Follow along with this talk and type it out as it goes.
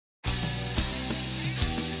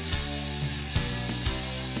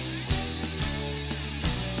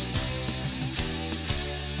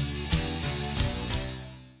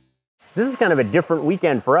This is kind of a different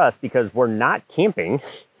weekend for us because we're not camping.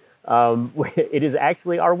 It is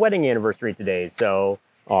actually our wedding anniversary today, so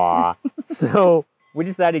so we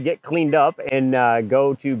decided to get cleaned up and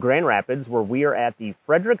go to Grand Rapids, where we are at the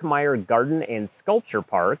Meijer Garden and Sculpture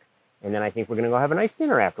Park, and then I think we're going to go have a nice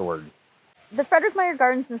dinner afterward. The Meijer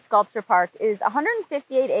Gardens and Sculpture Park is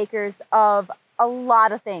 158 acres of a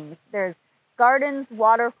lot of things. There's gardens,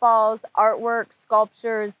 waterfalls, artwork,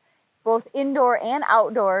 sculptures, both indoor and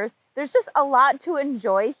outdoors. There's just a lot to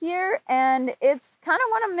enjoy here, and it's kind of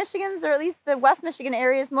one of Michigan's, or at least the West Michigan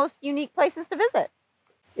area's, most unique places to visit.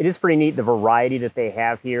 It is pretty neat, the variety that they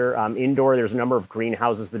have here. Indoor, there's a number of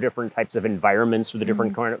greenhouses, the different types of environments with the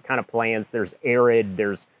different kind of plants. There's arid,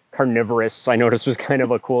 there's carnivorous, I noticed was kind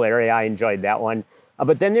of a cool area. I enjoyed that one.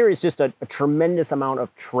 But then there is just a tremendous amount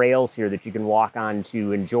of trails here that you can walk on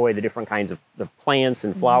to enjoy the different kinds of plants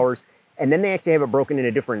and flowers. And then they actually have it broken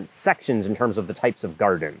into different sections in terms of the types of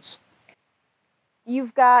gardens.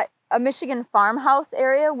 You've got a Michigan farmhouse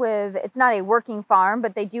area with, it's not a working farm,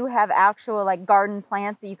 but they do have actual like garden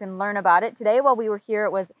plants that you can learn about it. Today while we were here,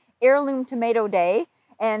 it was Heirloom Tomato Day,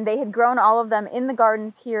 and they had grown all of them in the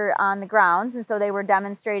gardens here on the grounds. And so they were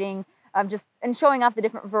demonstrating and showing off the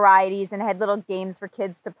different varieties, and had little games for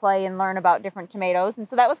kids to play and learn about different tomatoes. And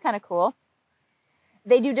so that was kind of cool.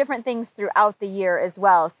 They do different things throughout the year as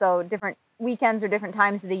well. So different weekends or different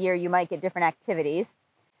times of the year, you might get different activities.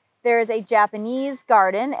 There is a Japanese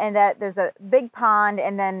garden, and that there's a big pond,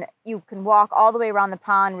 and then you can walk all the way around the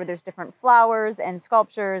pond where there's different flowers and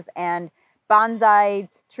sculptures and bonsai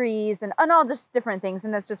trees and all just different things.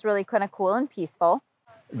 And that's just really kind of cool and peaceful.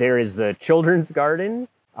 There is the children's garden.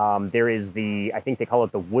 There is I think they call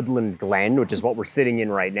it the Woodland Glen, which is what we're sitting in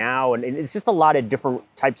right now. And it's just a lot of different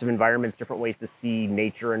types of environments, different ways to see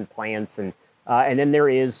nature and plants. And then there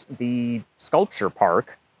is the Sculpture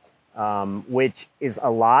Park, which is a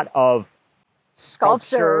lot of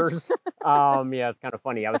sculptures. Yeah, it's kind of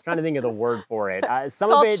funny. I was trying to think of the word for it.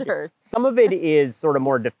 Some of it is sort of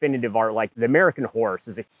more definitive art, like the American horse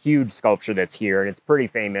is a huge sculpture that's here, and it's pretty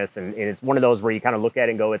famous. And it's one of those where you kind of look at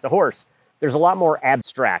it and go, it's a horse. There's a lot more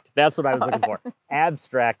abstract. That's what I was looking for.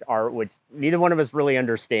 Abstract art, which neither one of us really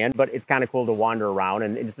understand, but it's kind of cool to wander around,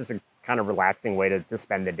 and it's just a kind of relaxing way to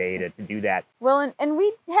spend the day to do that. Well, and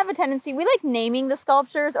we have a tendency, we like naming the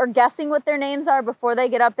sculptures or guessing what their names are before they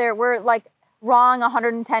get up there. We're like wrong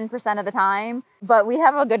 110% of the time, but we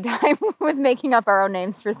have a good time with making up our own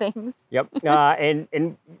names for things. Yep.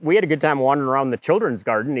 And we had a good time wandering around the children's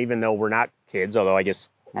garden, even though we're not kids, although I guess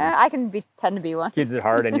I can tend to be one. Kids at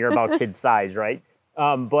heart, and you're about kid size, right?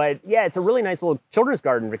 But yeah, it's a really nice little children's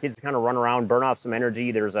garden for kids to kind of run around, burn off some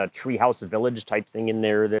energy. There's a treehouse village type thing in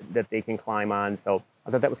there that they can climb on. So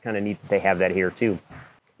I thought that was kind of neat that they have that here too.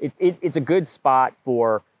 It's a good spot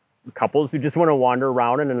for couples who just want to wander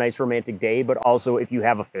around on a nice romantic day, but also if you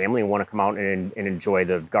have a family and want to come out and enjoy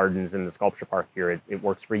the gardens and the sculpture park here, it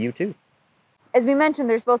works for you too. As we mentioned,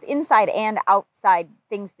 there's both inside and outside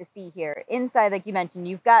things to see here. Inside, like you mentioned,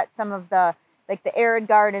 you've got some of the arid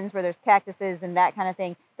gardens where there's cactuses and that kind of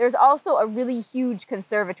thing. There's also a really huge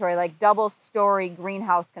conservatory, like double-story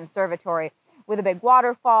greenhouse conservatory with a big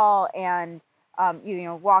waterfall, and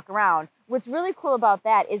you walk around. What's really cool about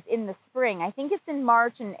that is in the spring, I think it's in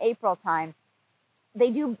March and April time, they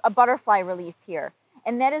do a butterfly release here.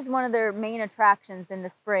 And that is one of their main attractions in the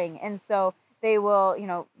spring. And so they will,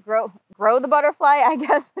 grow the butterfly, I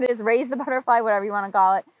guess it is, raise the butterfly, whatever you want to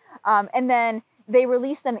call it. And then they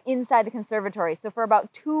release them inside the conservatory. So for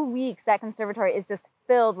about 2 weeks, that conservatory is just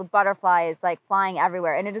filled with butterflies, like flying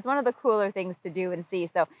everywhere. And it is one of the cooler things to do and see.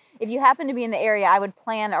 So if you happen to be in the area, I would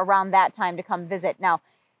plan around that time to come visit. Now,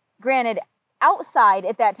 granted, outside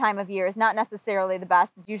at that time of year is not necessarily the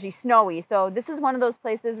best. It's usually snowy. So this is one of those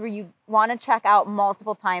places where you want to check out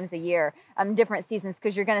multiple times a year, different seasons,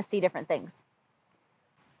 because you're going to see different things.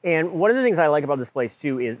 And one of the things I like about this place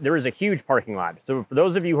too is there is a huge parking lot. So for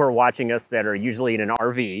those of you who are watching us that are usually in an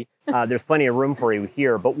RV, there's plenty of room for you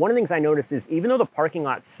here. But one of the things I noticed is even though the parking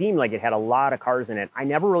lot seemed like it had a lot of cars in it, I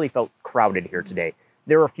never really felt crowded here today.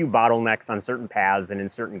 There are a few bottlenecks on certain paths and in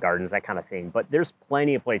certain gardens, that kind of thing. But there's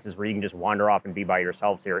plenty of places where you can just wander off and be by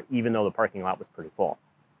yourselves here, even though the parking lot was pretty full.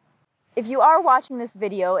 If you are watching this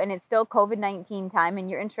video and it's still COVID-19 time and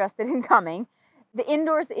you're interested in coming, the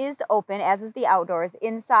indoors is open, as is the outdoors.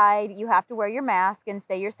 Inside, you have to wear your mask and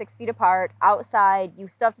stay your 6 feet apart. Outside, you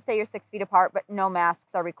still have to stay your 6 feet apart, but no masks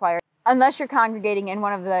are required. Unless you're congregating in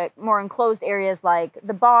one of the more enclosed areas like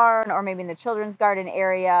the barn or maybe in the children's garden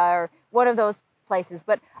area or one of those places.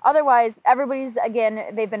 But otherwise, everybody's,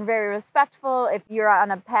 again, they've been very respectful. If you're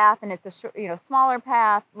on a path and it's a smaller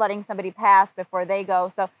path, letting somebody pass before they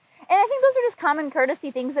go. So, I think those are just common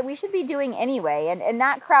courtesy things that we should be doing anyway, and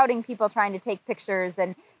not crowding people trying to take pictures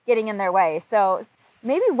and getting in their way. So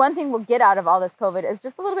maybe one thing we'll get out of all this COVID is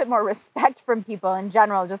just a little bit more respect from people in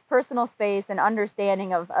general, just personal space and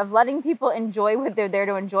understanding of letting people enjoy what they're there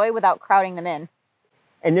to enjoy without crowding them in.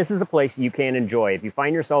 And this is a place you can enjoy. If you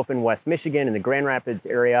find yourself in West Michigan, in the Grand Rapids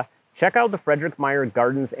area, check out the Frederik Meijer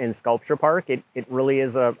Gardens and Sculpture Park. It really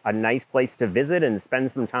is a nice place to visit and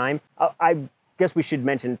spend some time. I guess we should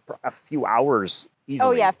mention a few hours easily.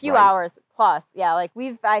 Oh yeah, a few right? hours plus. Yeah, like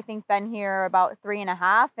we've, I think, been here about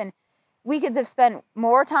 3.5, and we could have spent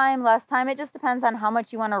more time, less time. It just depends on how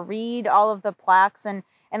much you want to read all of the plaques and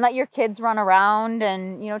let your kids run around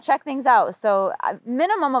and, you know, check things out. So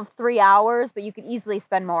minimum of 3 hours, but you could easily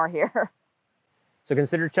spend more here. So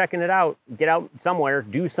consider checking it out. Get out somewhere,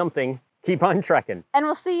 do something, keep on trekking. And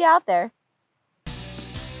we'll see you out there.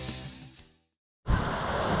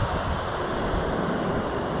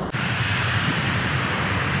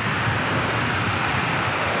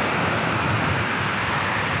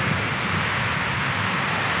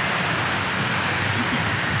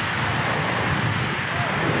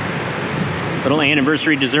 Little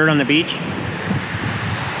anniversary dessert on the beach. It's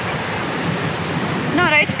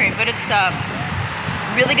not ice cream, but it's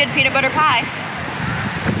really good peanut butter pie.